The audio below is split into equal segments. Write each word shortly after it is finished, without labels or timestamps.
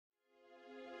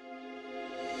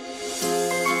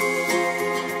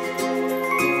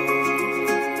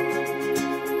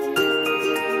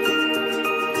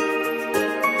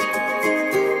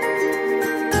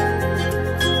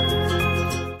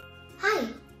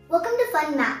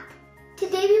Fun Math.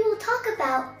 Today we will talk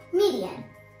about median.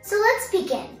 So let's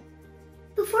begin.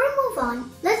 Before we move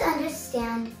on, let's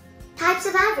understand types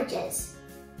of averages.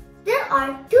 There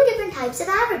are two different types of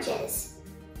averages,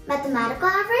 mathematical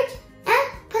average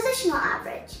and positional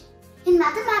average. In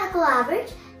mathematical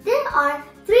average, there are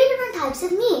three different types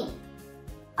of mean: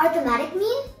 arithmetic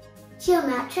mean,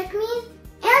 geometric mean,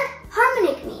 and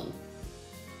harmonic mean.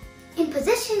 In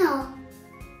positional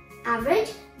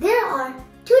average, there are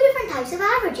two different types of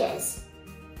averages,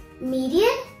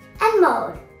 median and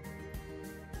mode.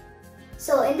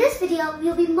 So in this video,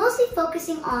 we'll be mostly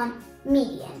focusing on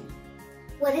median.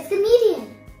 What is the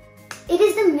median? It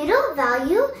is the middle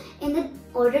value in the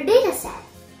ordered data set.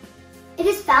 It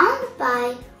is found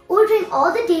by ordering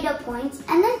all the data points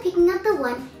and then picking up the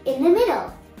one in the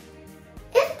middle.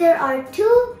 If there are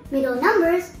two middle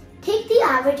numbers, take the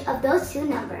average of those two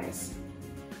numbers.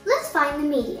 Let's find the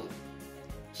median.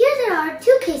 Here there are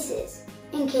two cases.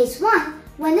 In case 1,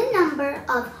 when the number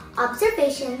of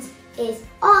observations is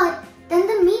odd, then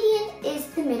the median is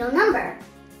the middle number.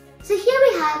 So here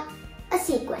we have a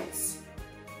sequence: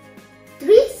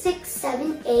 3, 6,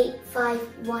 7, 8,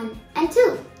 5, 1, and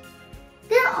 2.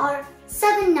 There are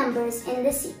 7 numbers in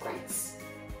the sequence.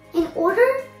 In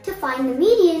order to find the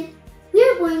median, we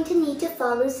are going to need to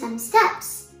follow some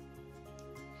steps.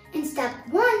 In step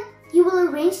 1, you will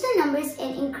arrange the numbers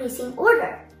in increasing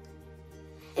order.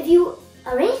 If you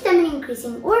arrange them in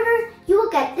increasing order, you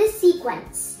will get this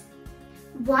sequence: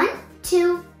 1,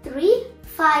 2, 3,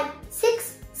 5,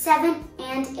 6, 7,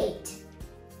 and 8.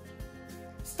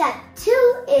 Step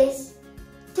 2 is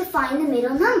to find the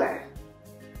middle number.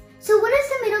 So what is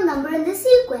the middle number in the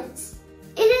sequence?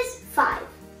 It is 5.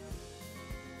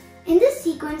 In this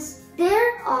sequence,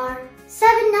 there are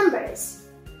 7 numbers.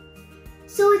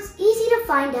 So it's easy to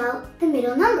find out the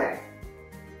middle number.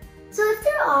 So if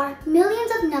there are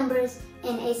millions of numbers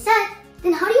in a set,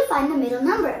 then how do you find the middle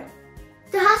number?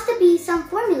 There has to be some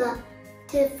formula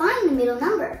to find the middle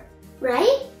number,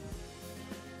 right?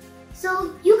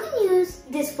 So you can use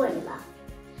this formula,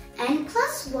 n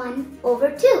plus 1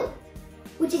 over 2,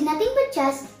 which is nothing but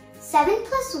just 7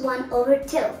 plus 1 over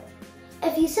 2.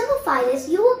 If you simplify this,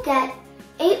 you will get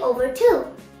 8 over 2,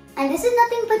 and this is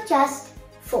nothing but just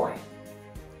 4.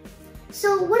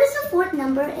 So what is the fourth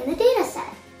number in the data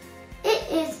set?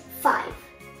 It is 5.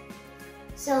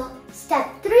 So step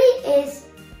 3 is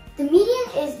the median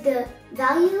is the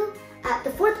value at the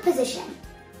fourth position,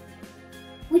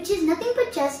 which is nothing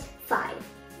but just 5.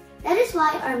 That is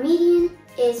why our median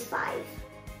is 5.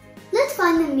 Let's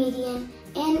find the median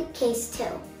in case 2.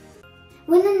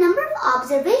 When the number of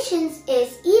observations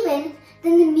is even,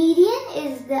 then the median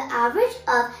is the average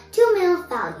of two middle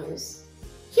values.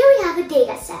 Here we have a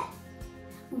data set: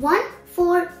 1,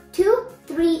 4, 2,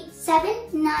 3, 7,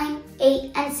 9,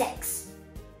 8, and 6.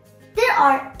 There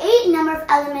are 8 number of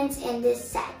elements in this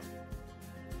set.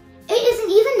 8 is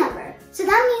an even number, so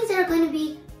that means there are going to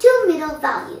be two middle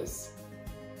values.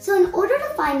 So in order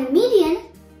to find the median,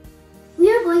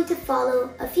 we are going to follow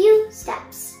a few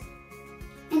steps.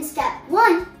 In step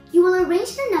 1, you will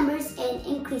arrange the numbers in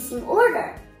increasing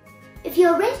order. If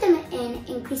you arrange them in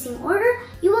increasing order,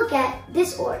 you will get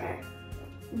this order: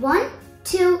 1,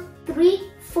 2,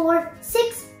 3, 4,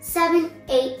 6, 7,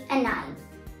 8, and 9.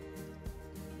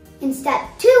 In step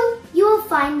 2, you will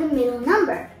find the middle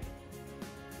number.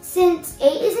 Since 8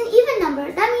 is an even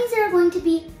number, that means there are going to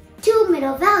be two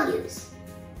middle values.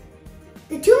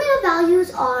 The two middle values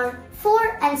are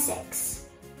 4 and 6.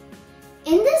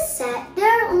 In this set, there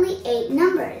are only 8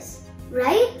 numbers,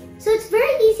 right? So it's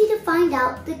very easy to find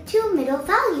out the two middle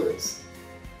values.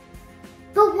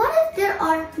 But what if there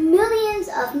are millions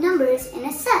of numbers in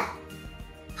a set?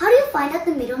 How do you find out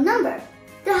the middle number?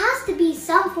 There has to be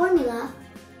some formula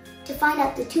to find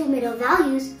out the two middle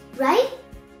values, right?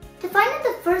 To find out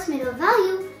the first middle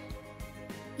value,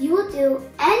 you will do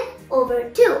n over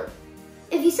 2.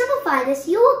 If you simplify this,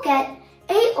 you will get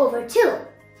 8 over 2.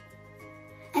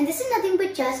 And this is nothing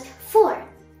but just 4.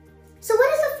 So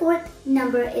what is the fourth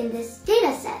number in this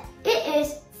data set? It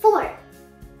is 4.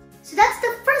 So that's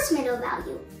the first middle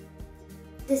value.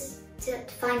 To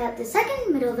find out the second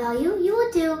middle value, you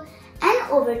will do n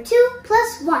over 2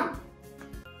 plus 1.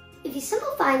 If you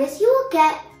simplify this, you will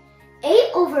get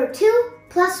 8 over 2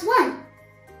 plus 1.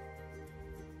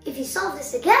 If you solve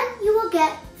this again, you will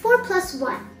get 4 plus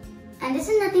 1. And this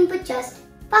is nothing but just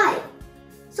 5.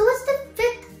 So what's the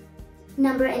fifth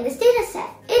number in this data set?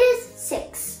 It is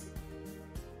 6.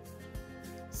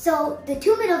 So the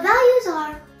two middle values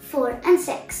are 4 and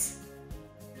 6.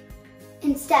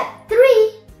 In step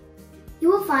 3, you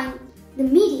will find the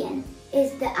median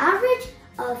is the average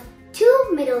of two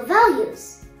middle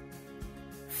values.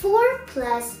 4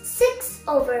 plus 6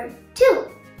 over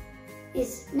 2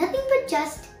 is nothing but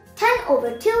just 10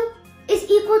 over 2 is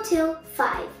equal to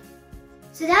 5.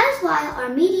 So that is why our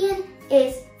median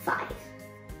is 5.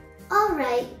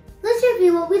 Alright, let's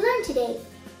review what we learned today.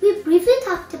 We briefly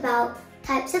talked about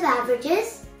types of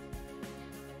averages.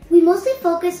 We mostly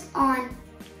focused on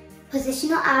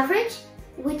positional average,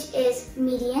 which is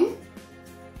median.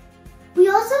 We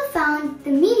also found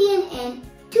the median in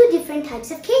 2 different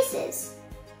types of cases.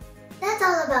 That's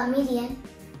all about median.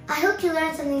 I hope you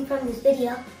learned something from this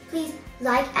video. Please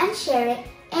like and share it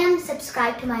and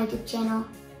subscribe to my YouTube channel.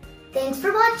 Thanks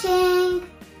for watching!